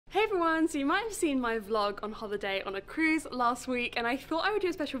everyone, so you might have seen my vlog on holiday on a cruise last week, and I thought I would do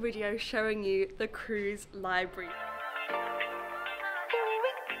a special video showing you the cruise library.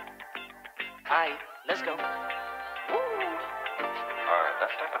 Hi, let's go. Alright,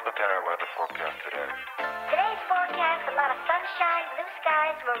 let's take a look at our weather forecast today. Today's forecast, a lot of sunshine, blue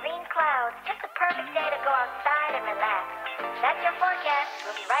skies, marine clouds. Just a perfect day to go outside and relax. That's your forecast.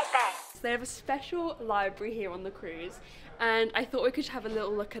 We'll be right back. So they have a special library here on the cruise, and I thought we could have a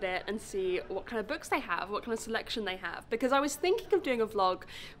little look at it and see what kind of books they have, what kind of selection they have. Because I was thinking of doing a vlog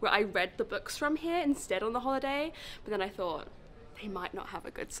where I read the books from here instead on the holiday, but then I thought, they might not have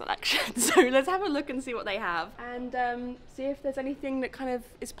a good selection. So let's have a look and see what they have, and see if there's anything that kind of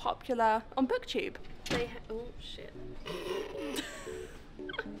is popular on booktube. Oh shit.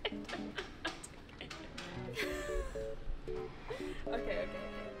 Okay.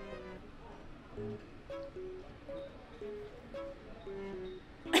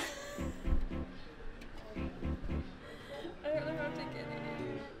 I don't know how to get it.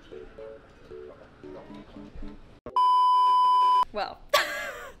 Well,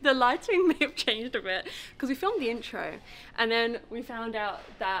 the lighting may have changed a bit because we filmed the intro and then we found out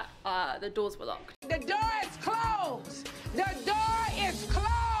that the doors were locked. The door is closed! The door is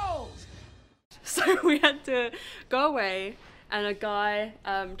closed! So we had to go away, and a guy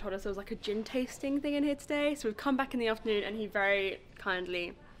told us there was like a gin tasting thing in here today. So we've come back in the afternoon and he very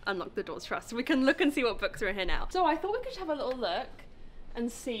kindly unlocked the doors for us so we can look and see what books are in here now. So I thought we could have a little look and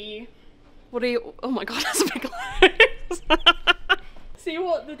see what are you, oh my god, that's a big legs. See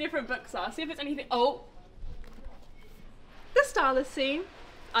what the different books are, see if it's anything. Oh, the Starless Sea,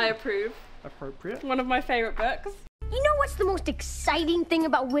 I approve. Appropriate. One of my favourite books. You know what's the most exciting thing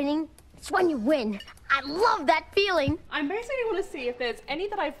about winning? It's when you win. I love that feeling. I basically want to see if there's any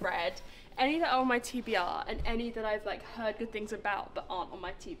that I've read, any that are on my TBR, and any that I've like heard good things about but aren't on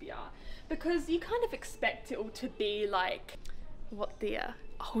my TBR. Because you kind of expect it all to be like what the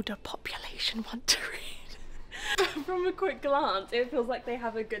older population want to read. From a quick glance, it feels like they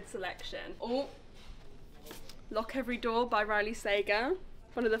have a good selection. Oh, Lock Every Door by Riley Sager.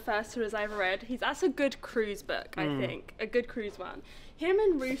 One of the first thrillers I ever read. That's a good cruise book, I think. A good cruise one. Him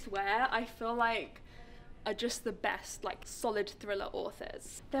and Ruth Ware, I feel like, are just the best, like, solid thriller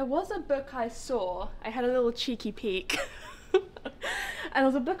authors. There was a book I saw, I had a little cheeky peek, and there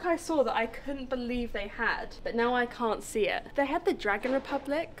was a book I saw that I couldn't believe they had, but now I can't see it. They had The Dragon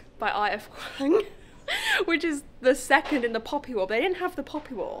Republic by I.F. Kwang, which is the second in the Poppy War, but they didn't have the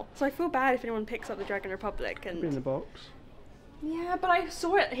Poppy War. So I feel bad if anyone picks up The Dragon Republic and... Be in the box. Yeah, but I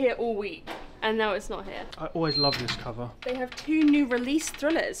saw it here all week, and now it's not here. I always love this cover. They have 2 new release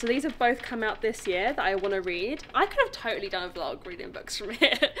thrillers, so these have both come out this year that I want to read. I could have totally done a vlog reading books from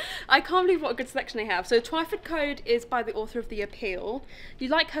here. I can't believe what a good selection they have. So Twyford Code is by the author of The Appeal. You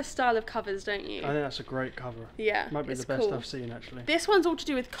like her style of covers, don't you? I think that's a great cover. Yeah, Might be it's the best cool. I've seen, actually. This one's all to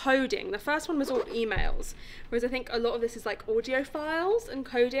do with coding. The first one was all emails, whereas I think a lot of this is like audio files and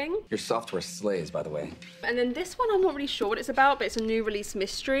coding. Your software slays, by the way. And then this one, I'm not really sure what it's about, but it's a new release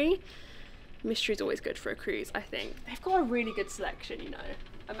mystery. Mystery's always good for a cruise, I think. They've got a really good selection, you know.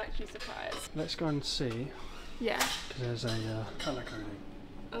 I'm actually surprised. Let's go and see. Yeah. There's a colour coding.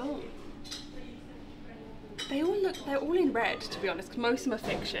 Oh. They're all in red, to be honest, because most of them are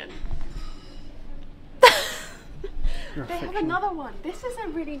fiction. They have another one. This is a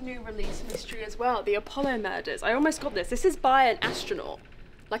really new release mystery as well. The Apollo Murders. I almost got this. This is by an astronaut.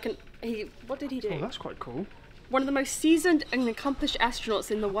 What did he do? Oh, that's quite cool. One of the most seasoned and accomplished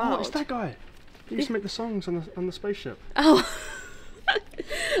astronauts in the world. Oh, it's that guy. He used to make the songs on the spaceship. Oh.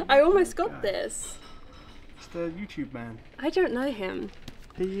 I almost got this. It's the YouTube man. I don't know him.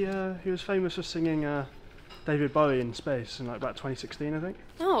 He was famous for singing David Bowie in space in like about 2016, I think.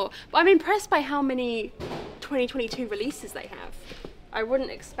 Oh, but I'm impressed by how many 2022 releases they have. I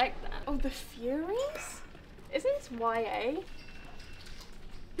wouldn't expect that. Oh, The Furies? Isn't this YA?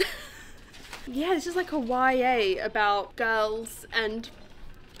 Yeah, it's just like a YA about girls and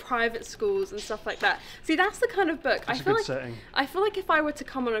private schools and stuff like that. See, that's the kind of book. That's a good setting. I feel like if I were to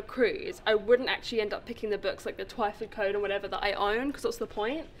come on a cruise, I wouldn't actually end up picking the books like the Twyford Code or whatever that I own, because what's the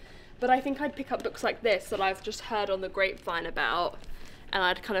point? But I think I'd pick up books like this that I've just heard on the grapevine about, and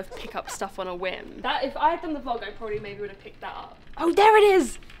I'd kind of pick up stuff on a whim. That, if I had done the vlog, I probably maybe would have picked that up. Oh, there it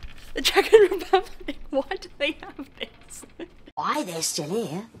is! The Dragon Republic. Why do they have this? Why they're still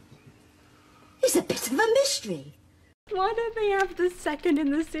here is a bit of a mystery. Why don't they have the second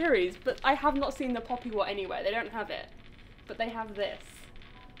in the series? But I have not seen the Poppy War anywhere. They don't have it. But they have this.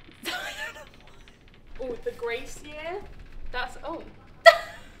 I don't know why. Oh, the Grace Year? That's, oh.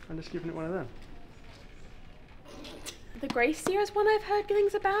 I'm just giving it one of them. The Gracie is one I've heard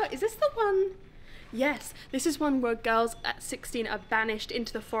things about. Is this the one? Yes, this is one where girls at 16 are banished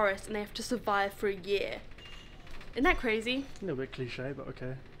into the forest and they have to survive for a year. Isn't that crazy? A little bit cliche, but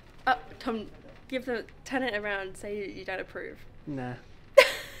okay. Tom, turn it around and say you don't approve. Nah.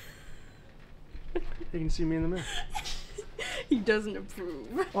 You can see me in the mirror. He doesn't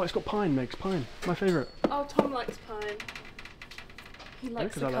approve. Oh, it's got pine, Megs. Pine. My favourite. Oh, Tom likes pine. He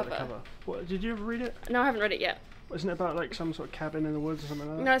likes the I cover. like the cover. What, did you ever read it? No, I haven't read it yet. Isn't it about like some sort of cabin in the woods or something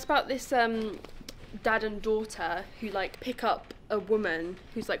like that? No, it's about this dad and daughter who like pick up a woman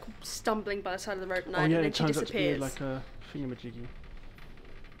who's like stumbling by the side of the road at night, and then she disappears. Like a thingamajiggy.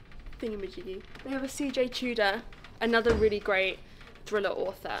 Thingamajiggy. They have a CJ Tudor, another really great thriller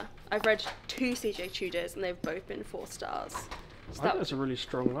author. I've read 2 CJ Tudors and they've both been 4 stars. So I think that's a really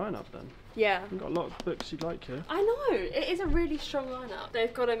strong lineup then. Yeah. You've got a lot of books you'd like here. I know, it is a really strong lineup.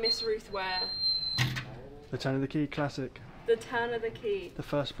 They've got a Miss Ruth Ware. The Turn of the Key classic. The Turn of the Key. The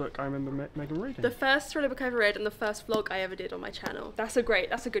first book I remember Megan reading. The first thriller book I ever read and the first vlog I ever did on my channel. That's a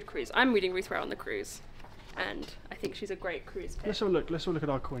good cruise. I'm reading Ruth Ware on the cruise. And I think she's a great cruise pick. Let's have a look. Let's have a look at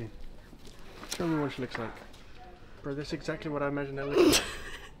our queen. Show me what she looks like. Bro, that's exactly what I imagined her looking like.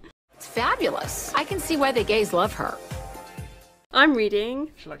 It's fabulous. I can see why the gays love her. I'm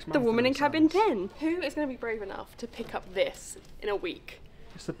reading She likes The Woman in Cabin sounds. 10. Who is going to be brave enough to pick up this in a week?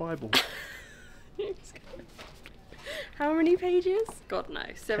 It's the Bible. How many pages? God no.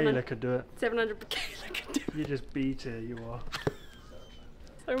 Kayla 700. could do it. 700. Kayla could do it. You just beat her, you are.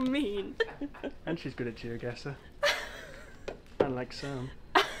 So mean. And she's good at GeoGuessr. Unlike Sam.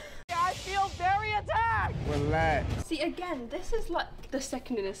 I feel very attacked. Relax. See, again, this is like the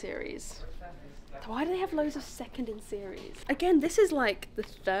second in a series. Why do they have loads of second in series? Again, this is like the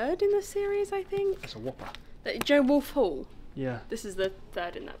third in the series, I think. That's a whopper. Joe Wolf Hall. Yeah. This is the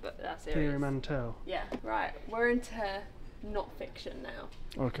third in that series. Theory Mantel. Yeah, right. We're into not fiction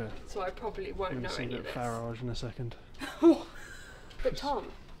now. Okay. So I probably won't I'm know going to see any a of bit this. Farage in a second. But Tom,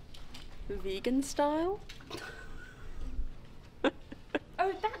 vegan style?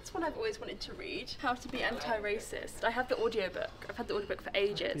 Oh, that's what I've always wanted to read. How to be anti-racist. I have the audiobook. I've had the audiobook for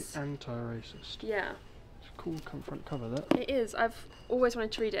ages. The anti-racist. Yeah, It's a cool front cover, that. it is. I've always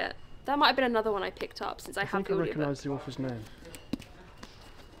wanted to read it. That might have been another one I picked up since I have think the I audiobook. recognise the author's name.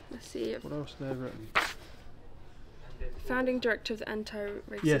 Let's see. What else have they written? Founding director of the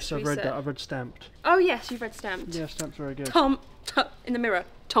anti-racist Yes, I've read research. that. I've read Stamped. Oh yes, you've read Stamped. Yeah, Stamped's very good. Tom, in the mirror.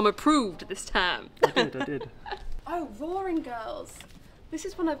 Tom approved this time. I did. Oh, Roaring Girls. This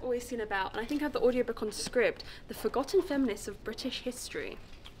is one I've always seen about, and I think I have the audiobook on Scribd, The Forgotten Feminists of British History.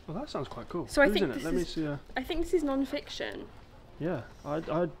 Well, that sounds quite cool. So I Who's think in it? this Let me is- see. I think this is non-fiction. Yeah,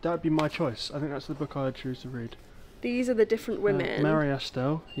 that'd be my choice. I think that's the book I'd choose to read. These are the different women. Mary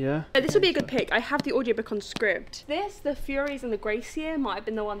Estelle, yeah. This would be a good pick. I have the audiobook on Scribd. This, The Furies and the Gracie might have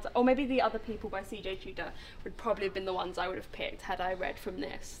been the ones, or maybe The Other People by CJ Tudor would probably have been the ones I would have picked had I read from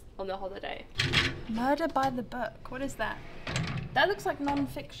this on the holiday. Murder by the Book. What is that? That looks like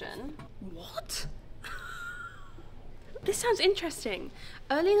non-fiction. What? This sounds interesting.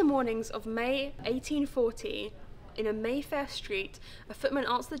 Early in the mornings of May 1840, in a Mayfair street, a footman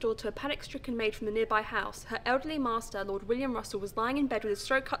answered the door to a panic-stricken maid from the nearby house. Her elderly master, Lord William Russell, was lying in bed with his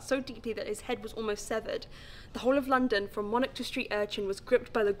throat cut so deeply that his head was almost severed. The whole of London, from monarch to street urchin, was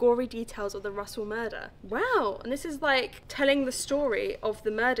gripped by the gory details of the Russell murder. Wow, and this is like telling the story of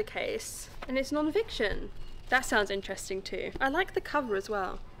the murder case, and it's non-fiction. That sounds interesting too. I like the cover as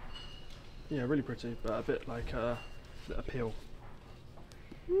well. Yeah, really pretty, but a bit like appeal.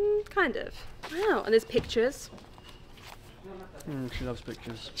 Kind of. Wow, and there's pictures. She loves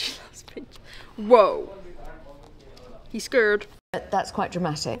pictures. She loves pictures. Whoa. He's scared. That's quite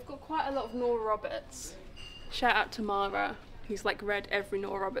dramatic. I've got quite a lot of Nora Roberts. Shout out to Mara, who's like read every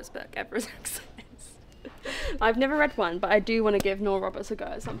Nora Roberts book ever exists. I've never read one, but I do want to give Nora Roberts a go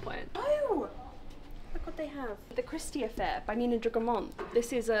at some point. Oh! Look what they have. The Christie Affair by Nina Drummond.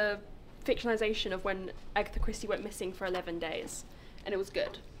 This is a fictionalization of when Agatha Christie went missing for 11 days, and it was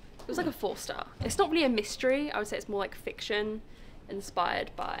good. It was like a 4-star. It's not really a mystery, I would say it's more like fiction inspired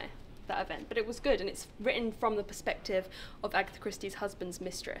by that event, but it was good, and it's written from the perspective of Agatha Christie's husband's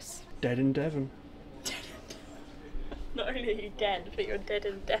mistress. Dead in Devon. Not only are you dead, but you're dead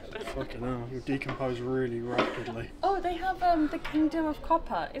in Devon. Fucking hell, you decompose really rapidly. Oh, they have the Kingdom of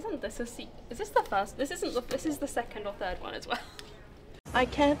Copper. Isn't this a is this the first? This isn't the, this is the second or third one as well. I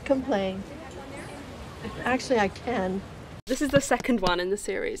can't complain. Actually, I can. This is the second one in the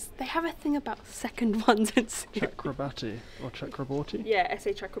series. They have a thing about second ones in series. Chakrabarti or Chakraborty? Yeah,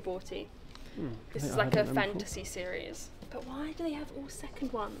 S.A. Chakraborty. This is like a fantasy series. But why do they have all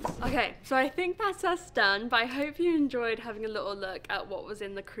second ones? Okay, so I think that's us done, but I hope you enjoyed having a little look at what was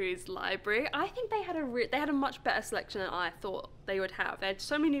in the cruise library. I think they had a much better selection than I thought they would have. They had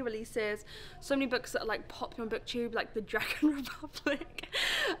so many new releases, so many books that are like popular on booktube, like the Dragon Republic,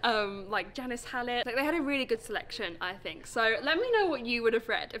 like Janice Hallett. Like, they had a really good selection, I think. So let me know what you would have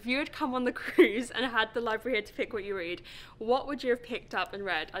read. If you had come on the cruise and had the library here to pick what you read, what would you have picked up and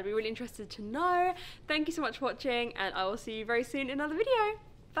read? I'd be really interested to know. Thank you so much for watching, and I will see you very soon in another video.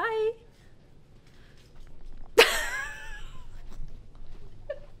 Bye!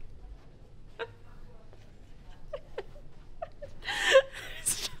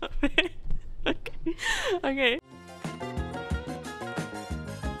 Stop it. Okay. Okay.